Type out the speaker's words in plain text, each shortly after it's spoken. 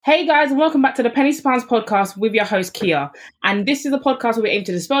Hey guys, and welcome back to the Penny to Pounds podcast with your host Kia. And this is a podcast where we aim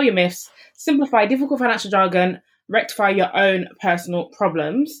to dispel your myths, simplify difficult financial jargon, rectify your own personal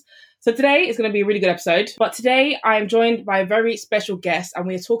problems. So today is going to be a really good episode. But today I am joined by a very special guest, and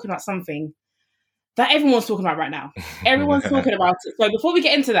we are talking about something that everyone's talking about right now. Everyone's talking about it. So before we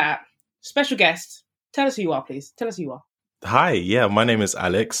get into that, special guest, tell us who you are, please. Tell us who you are. Hi, my name is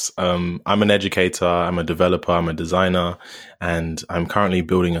Alex. I'm an educator, I'm a developer, I'm a designer, and I'm currently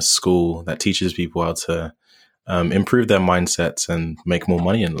building a school that teaches people how to improve their mindsets and make more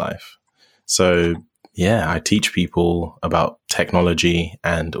money in life. So, I teach people about technology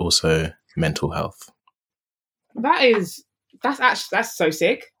and also mental health. That's so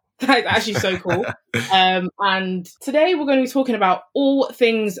sick. That's actually so cool. And today we're going to be talking about all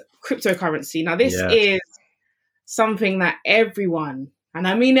things cryptocurrency. Now, this is something that everyone, and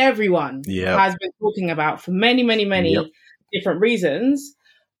I mean everyone, has been talking about for many different reasons.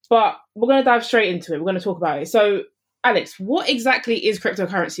 But we're going to dive straight into it. We're going to talk about it. So, Alex, what exactly is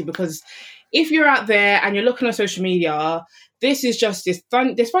cryptocurrency? Because if you're out there and you're looking on social media, this is just this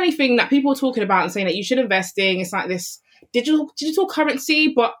funny thing that people are talking about and saying that you should invest in. It's like this digital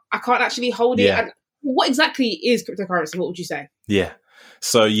currency, but I can't actually hold it. And what exactly is cryptocurrency? What would you say?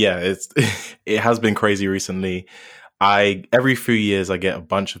 So it has been crazy recently. Every few years I get a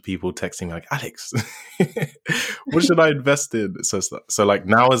bunch of people texting me like, Alex, what should I invest in? So like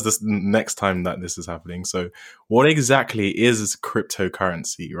now is this next time that this is happening. So what exactly is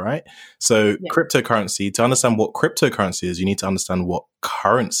cryptocurrency, right? So cryptocurrency, to understand what cryptocurrency is, you need to understand what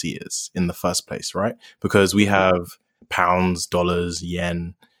currency is in the first place, right? Because we have pounds, dollars,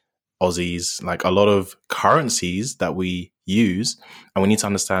 yen, Aussies, like a lot of currencies that we use, and we need to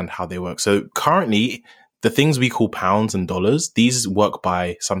understand how they work. So currently, the things we call pounds and dollars, these work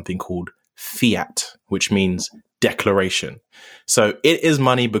by something called fiat, which means declaration. So it is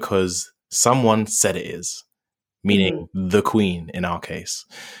money because someone said it is, meaning the Queen in our case.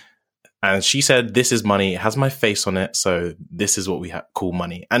 And she said, this is money, it has my face on it, so this is what we call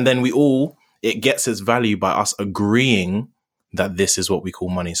money. And then it gets its value by us agreeing that this is what we call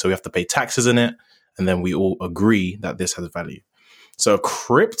money. So we have to pay taxes in it, and then we all agree that this has value. So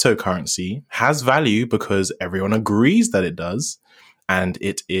cryptocurrency has value because everyone agrees that it does, and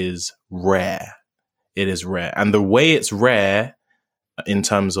it is rare. It is rare. And the way it's rare in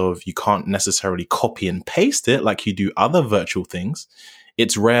terms of you can't necessarily copy and paste it like you do other virtual things,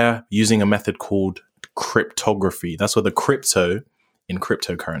 it's rare using a method called cryptography. That's where the crypto in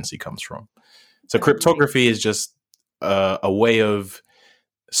cryptocurrency comes from. So cryptography is just a way of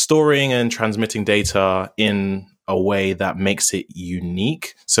storing and transmitting data in a way that makes it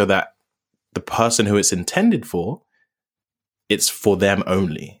unique so that the person who it's intended for, it's for them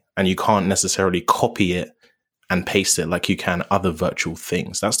only. And you can't necessarily copy it and paste it like you can other virtual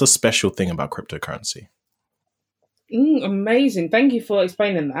things. That's the special thing about cryptocurrency. Amazing. Thank you for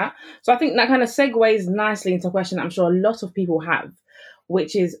explaining that. So I think that kind of segues nicely into a question I'm sure a lot of people have,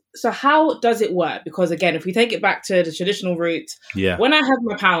 which is, so how does it work? Because again, if we take it back to the traditional route, when I have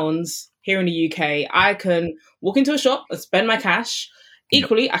my pounds here in the UK, I can walk into a shop and spend my cash.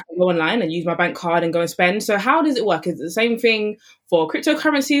 Equally, I can go online and use my bank card and go and spend. So how does it work? Is it the same thing for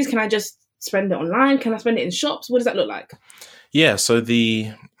cryptocurrencies? Can I just spend it online? Can I spend it in shops? What does that look like? So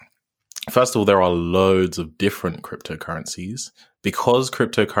first of all, there are loads of different cryptocurrencies. Because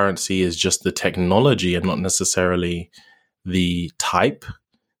cryptocurrency is just the technology and not necessarily the type.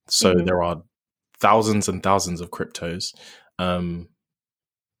 So there are thousands and thousands of cryptos.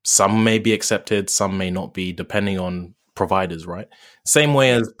 Some may be accepted, some may not be, depending on providers, right? Same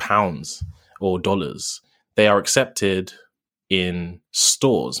way as pounds or dollars. They are accepted in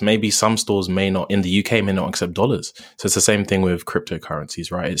stores. Maybe some stores in the UK may not accept dollars. So it's the same thing with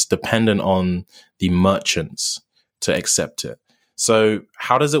cryptocurrencies, right? It's dependent on the merchants to accept it. So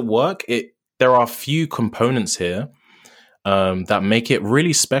how does it work? There are a few components here that make it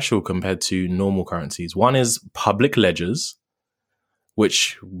really special compared to normal currencies. One is public ledgers,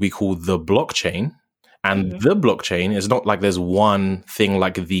 which we call the blockchain. And the blockchain is not like there's one thing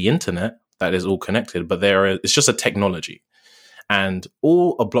like the internet that is all connected, but it's just a technology. And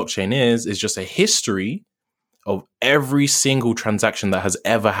all a blockchain is just a history of every single transaction that has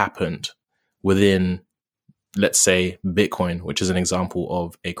ever happened within, let's say, Bitcoin, which is an example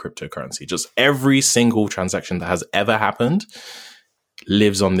of a cryptocurrency. Just every single transaction that has ever happened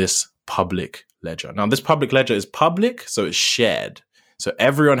lives on this public ledger. Now, this public ledger is public, so it's shared. So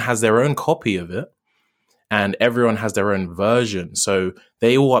everyone has their own copy of it, and everyone has their own version. So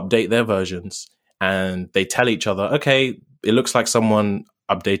they all update their versions, and they tell each other, okay, it looks like someone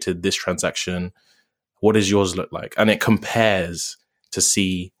updated this transaction. What does yours look like? And it compares to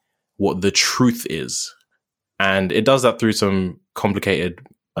see what the truth is. And it does that through some complicated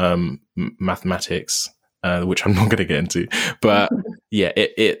mathematics, which I'm not going to get into. But yeah,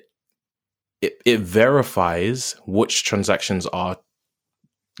 it verifies which transactions are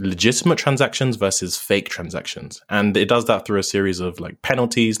legitimate transactions versus fake transactions. And it does that through a series of like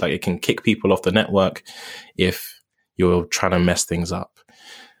penalties. Like it can kick people off the network if you're trying to mess things up.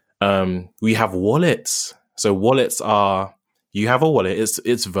 We have wallets. So wallets are, you have a wallet,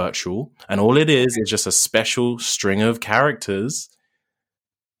 it's virtual, and all it is just a special string of characters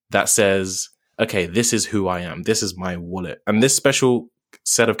that says, okay, this is who I am. This is my wallet. And this special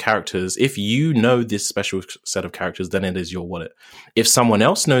set of characters, if you know this special set of characters, then it is your wallet. If someone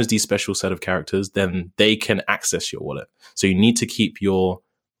else knows these special set of characters, then they can access your wallet. So you need to keep your,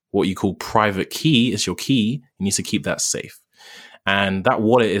 what you call private key is your key. You need to keep that safe. And that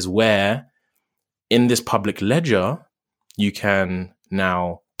wallet is where in this public ledger, you can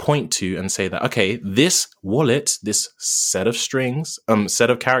now point to and say that, okay, this wallet, this set of strings, set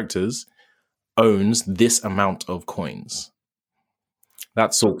of characters owns this amount of coins.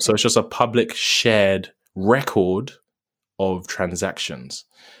 That's all. So it's just a public shared record of transactions.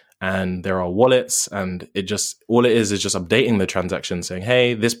 And there are wallets, and it just, all it is just updating the transaction saying,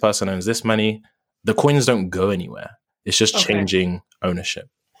 hey, this person owns this money. The coins don't go anywhere. It's just changing ownership.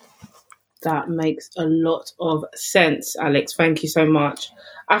 That makes a lot of sense, Alex. Thank you so much.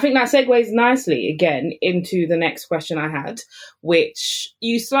 I think that segues nicely again into the next question I had, which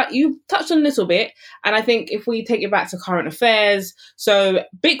you touched on a little bit. And I think if we take it back to current affairs, so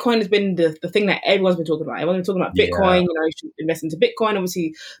Bitcoin has been the thing that everyone's been talking about. Everyone's been talking about Bitcoin, you should invest into Bitcoin.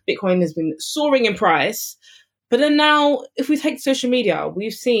 Obviously, Bitcoin has been soaring in price. But then now, if we take social media,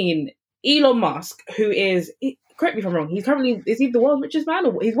 we've seen Elon Musk, who is... correct me if I'm wrong. He's currently, is he the world's richest man?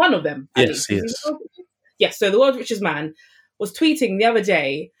 Or he's one of them. Yes, he is. Yes, so the world's richest man was tweeting the other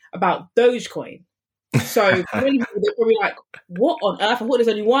day about Dogecoin. So many people, they're probably like, what on earth? I thought there's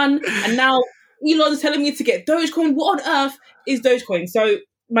only one. And now Elon's telling me to get Dogecoin. What on earth is Dogecoin? So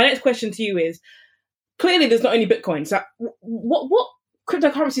my next question to you is, clearly there's not only Bitcoin. So what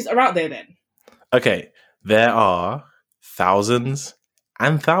cryptocurrencies are out there then? Okay, there are thousands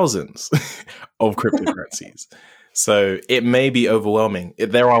and thousands of cryptocurrencies. So it may be overwhelming.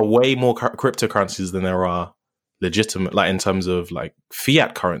 There are way more cryptocurrencies than there are legitimate, like in terms of like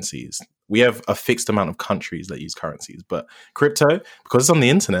fiat currencies. We have a fixed amount of countries that use currencies, but crypto, because it's on the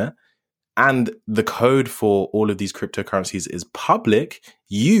internet and the code for all of these cryptocurrencies is public,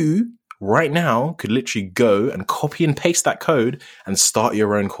 you right now could literally go and copy and paste that code and start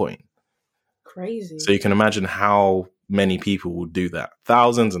your own coin. Crazy. So you can imagine how many people will do that.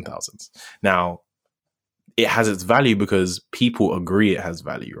 Thousands and thousands. Now, it has its value because people agree it has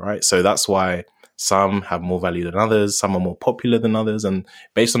value, right? So that's why some have more value than others, some are more popular than others, and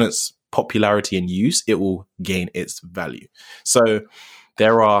based on its popularity and use, it will gain its value. So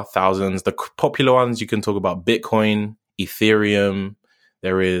there are thousands. The popular ones, you can talk about Bitcoin, Ethereum,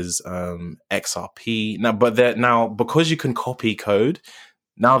 there is XRP. Now, because you can copy code,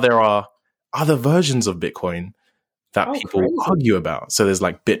 now there are other versions of Bitcoin that people argue about. So there's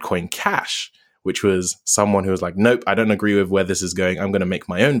like Bitcoin Cash, which was someone who was like, nope, I don't agree with where this is going. I'm going to make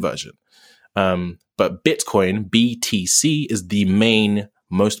my own version. But Bitcoin, BTC, is the main,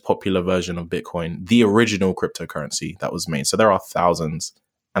 most popular version of Bitcoin, the original cryptocurrency that was made. So there are thousands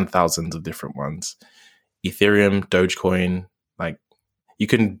and thousands of different ones. Ethereum, Dogecoin, like you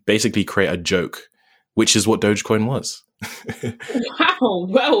can basically create a joke, which is what Dogecoin was. Wow,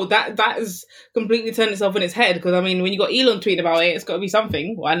 well, that has completely turned itself on its head, because I mean, when you got Elon tweeting about it, it's got to be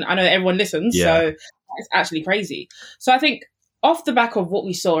something. Well, I know everyone listens, so it's actually crazy. So I think off the back of what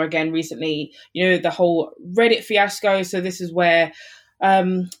we saw again recently, the whole Reddit fiasco. So this is where, why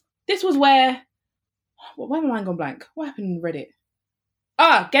my mind gone blank? What happened in Reddit?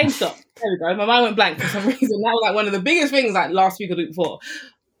 GameStop. There we go. My mind went blank for some reason. That was like one of the biggest things like last week or the week before.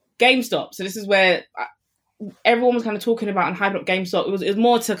 GameStop. So this is where everyone was kind of talking about and hyping up GameStop. It was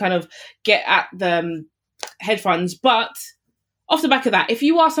more to kind of get at the hedge funds. But off the back of that, if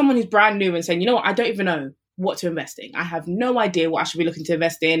you are someone who's brand new and saying, you know what, I don't even know what to invest in. I have no idea what I should be looking to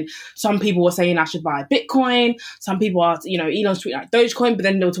invest in. Some people were saying I should buy Bitcoin. Some people are, Elon's tweeting like Dogecoin, but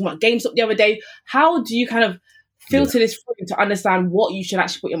then they were talking about GameStop the other day. How do you kind of filter this through to understand what you should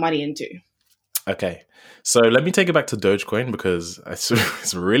actually put your money into? Okay. So let me take it back to Dogecoin, because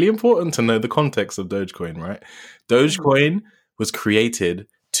it's really important to know the context of Dogecoin, right? Dogecoin was created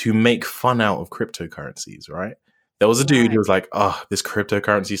to make fun out of cryptocurrencies, right? There was a dude who was like, this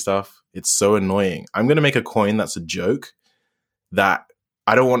cryptocurrency stuff, it's so annoying. I'm going to make a coin that's a joke that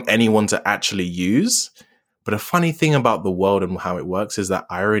I don't want anyone to actually use, But a funny thing about the world and how it works is that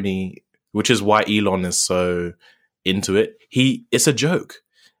irony, which is why Elon is so into it. It's a joke,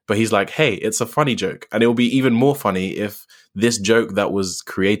 but he's like, hey, it's a funny joke. And it will be even more funny if this joke that was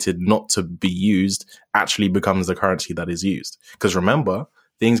created not to be used actually becomes the currency that is used. Because remember,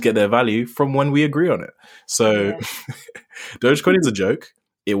 things get their value from when we agree on it. So Dogecoin is a joke.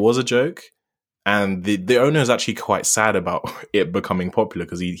 It was a joke. And the owner is actually quite sad about it becoming popular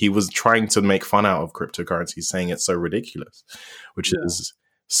because he was trying to make fun out of cryptocurrency, saying it's so ridiculous, which is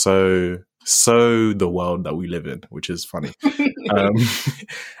so the world that we live in, which is funny.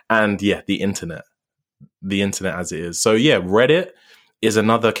 And the internet as it is. So Reddit is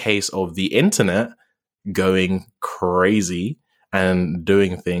another case of the internet going crazy and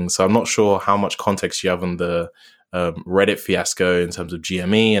doing things. So I'm not sure how much context you have on the Reddit fiasco in terms of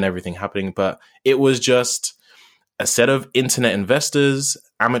GME and everything happening, but it was just a set of internet investors,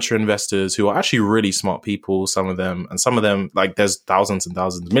 amateur investors who are actually really smart people, some of them, like there's thousands and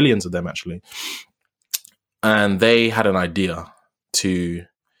thousands, millions of them actually. And they had an idea to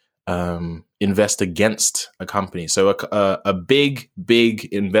invest against a company. So a big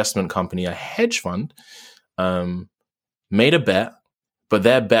investment company, a hedge fund, made a bet, but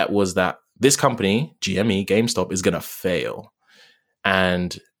their bet was that this company, GME, GameStop, is going to fail.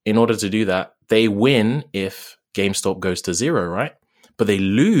 And in order to do that, they win if GameStop goes to zero, right? But they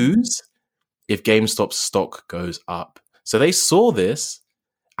lose if GameStop's stock goes up. So they saw this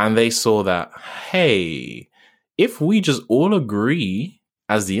and they saw that, hey, if we just all agree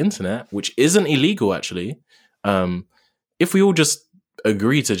as the internet, which isn't illegal actually, if we all just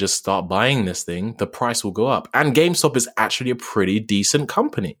agree to just start buying this thing, the price will go up. And GameStop is actually a pretty decent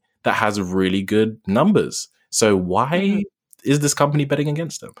company that has really good numbers. So why is this company betting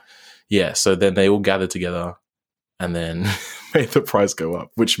against them? Yeah, so then they all gathered together and then made the price go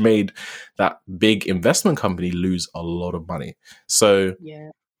up, which made that big investment company lose a lot of money. So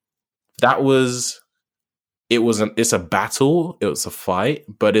it's a battle, it's a fight,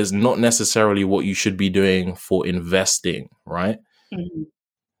 but it's not necessarily what you should be doing for investing, right? Mm-hmm.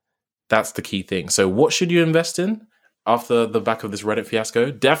 That's the key thing. So what should you invest in after the back of this Reddit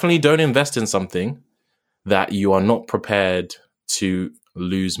fiasco? Definitely don't invest in something that you are not prepared to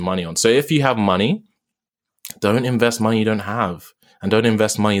lose money on. So if you have money, don't invest money you don't have. And don't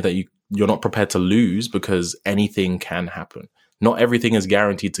invest money that you're not prepared to lose, because anything can happen. Not everything is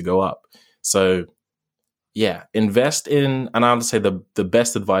guaranteed to go up. So invest in, and I would say the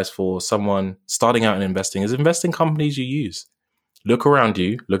best advice for someone starting out in investing is invest in companies you use. Look around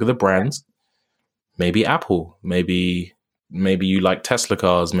you, look at the brands. Maybe Apple, maybe you like Tesla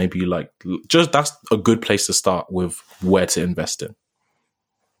cars, maybe you like, just that's a good place to start with where to invest in.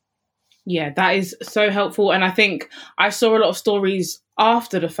 Yeah, that is so helpful. And I think I saw a lot of stories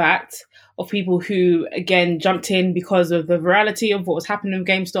after the fact of people who, again, jumped in because of the virality of what was happening with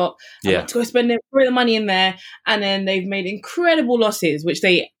GameStop. And to go spend the money in there. And then they've made incredible losses, which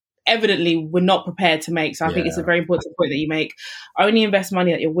they evidently were not prepared to make. So I think it's a very important point that you make. Only invest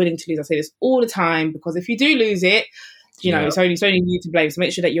money that you're willing to lose. I say this all the time, because if you do lose it, it's only you to blame. So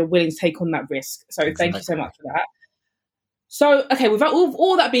make sure that you're willing to take on that risk. So Thank you so much for that. So, okay, with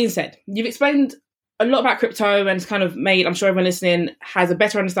all that being said, you've explained a lot about crypto and it's kind of made, I'm sure everyone listening has a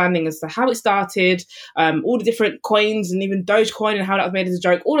better understanding as to how it started, all the different coins and even Dogecoin and how that was made as a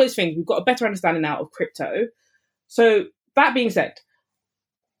joke, all those things. We've got a better understanding now of crypto. So that being said,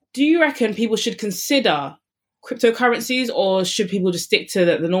 do you reckon people should consider cryptocurrencies, or should people just stick to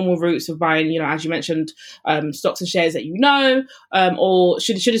the normal routes of buying, as you mentioned, stocks and shares that or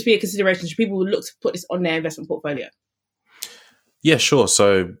should this be a consideration? Should people look to put this on their investment portfolio? Yeah, sure.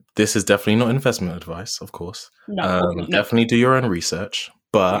 So this is definitely not investment advice, of course. No. Definitely do your own research,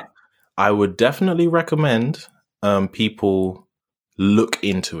 but I would definitely recommend people look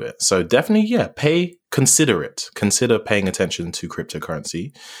into it. So definitely, consider paying attention to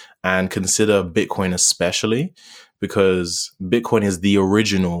cryptocurrency, and consider Bitcoin especially, because Bitcoin is the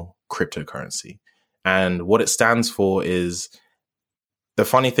original cryptocurrency. And what it stands for is, the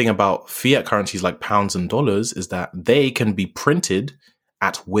funny thing about fiat currencies like pounds and dollars is that they can be printed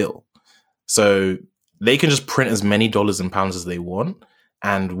at will. So they can just print as many dollars and pounds as they want.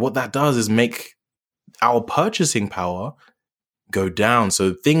 And what that does is make our purchasing power go down.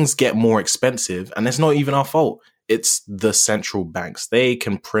 So things get more expensive, and it's not even our fault. It's the central banks. They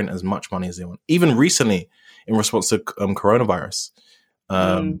can print as much money as they want. Even recently, in response to coronavirus,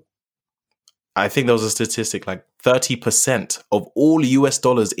 I think there was a statistic like 30% of all US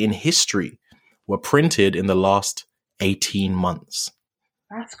dollars in history were printed in the last 18 months.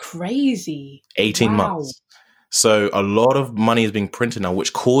 That's crazy. 18 months. So a lot of money is being printed now,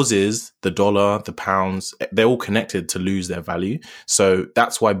 which causes the dollar, the pounds, they're all connected to lose their value. So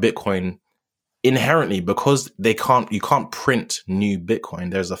that's why Bitcoin inherently, because you can't print new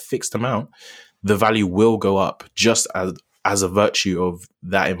Bitcoin, there's a fixed amount, the value will go up just as a virtue of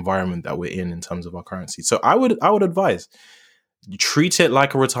that environment that we're in terms of our currency. So I would advise, treat it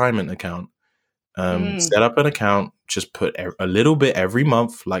like a retirement account. Set up an account, just put a little bit every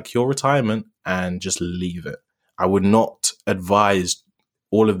month, like your retirement, and just leave it. I would not advise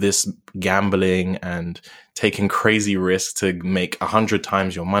all of this gambling and taking crazy risks to make 100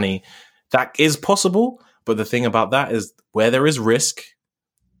 times your money. That is possible, but the thing about that is where there is risk,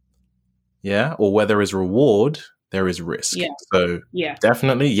 or where there is reward, there is risk. Yeah. So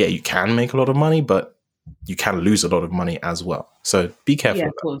definitely, you can make a lot of money, but you can lose a lot of money as well. So be careful. Yeah,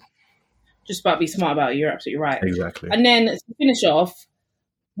 of course. Just about be smart about it. You're absolutely right. Exactly. And then to finish off,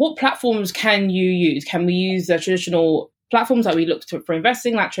 what platforms can you use? Can we use the traditional platforms that we look to for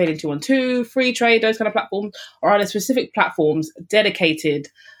investing, like Trading 212, Free Trade, those kind of platforms? Or are there specific platforms dedicated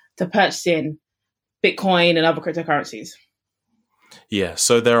to purchasing Bitcoin and other cryptocurrencies? Yeah,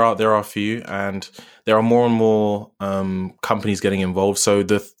 so there are a few, and there are more and more companies getting involved. So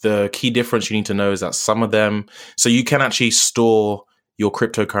the key difference you need to know is that some of them, so you can actually store your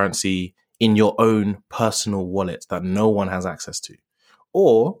cryptocurrency in your own personal wallet that no one has access to.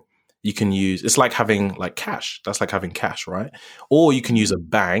 Or you can use, it's like having like cash. That's like having cash, right? Or you can use a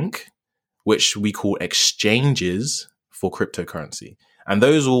bank, which we call exchanges for cryptocurrency. And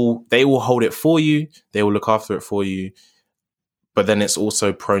they will hold it for you. They will look after it for you. But then it's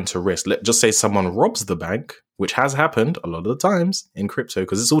also prone to risk. Let's just say someone robs the bank, which has happened a lot of the times in crypto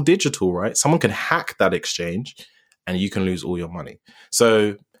because it's all digital, right? Someone can hack that exchange and you can lose all your money.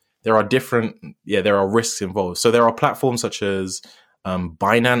 So there are risks involved. So there are platforms such as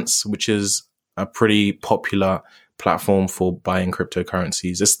Binance, which is a pretty popular platform for buying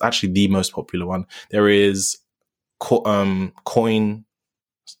cryptocurrencies. It's actually the most popular one. There is Coinbase.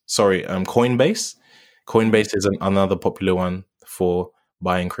 Coinbase is another popular one for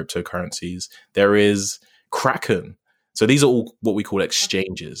buying cryptocurrencies. There is Kraken. So these are all what we call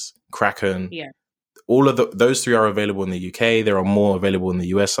exchanges. Kraken. Yeah. All of those three are available in the UK. There are more available in the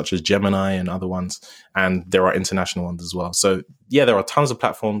US, such as Gemini and other ones. And there are international ones as well. So there are tons of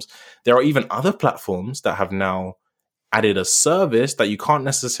platforms. There are even other platforms that have now added a service that you can't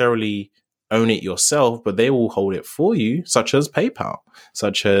necessarily own it yourself, but they will hold it for you, such as PayPal,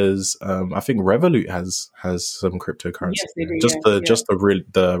 such as I think Revolut has some cryptocurrency. Yes, they do, just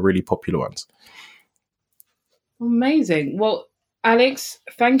the really popular ones. Amazing. Well, Alex,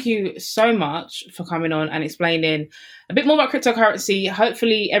 thank you so much for coming on and explaining a bit more about cryptocurrency.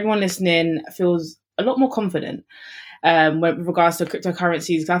 Hopefully everyone listening feels a lot more confident with regards to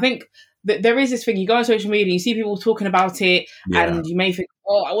cryptocurrencies. I think that there is this thing, you go on social media, you see people talking about it, and you may think,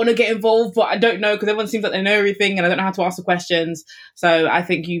 I want to get involved, but I don't know, because everyone seems like they know everything and I don't know how to ask the questions. So I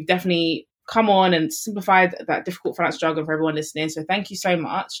think you've definitely come on and simplified that difficult financial struggle for everyone listening. So thank you so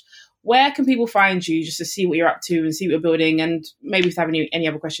much. Where can people find you just to see what you're up to and see what you're building, and maybe if they have any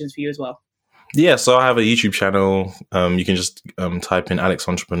other questions for you as well? Yeah, so I have a YouTube channel. You can just type in Alex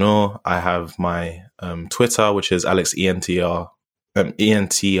Entrepreneur. I have my Twitter, which is Alex ENTRPRNR,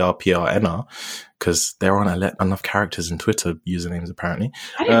 because there aren't enough characters in Twitter usernames apparently.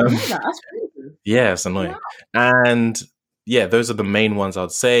 I didn't know that. That's crazy. Yeah, it's annoying. Yeah. And those are the main ones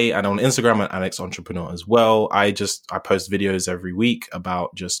I'd say. And on Instagram, I'm Alex Entrepreneur as well. I post videos every week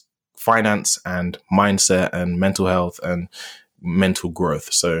about just finance and mindset and mental health and mental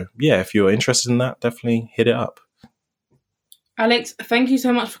growth. So if you're interested in that, definitely hit it up. Alex, thank you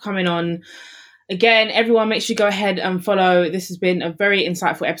so much for coming on. Again, everyone, make sure you go ahead and follow. This has been a very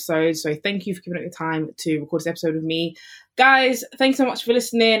insightful episode. So thank you for giving up your time to record this episode with me. Guys, thanks so much for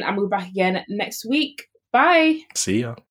listening. And we'll be back again next week. Bye. See ya.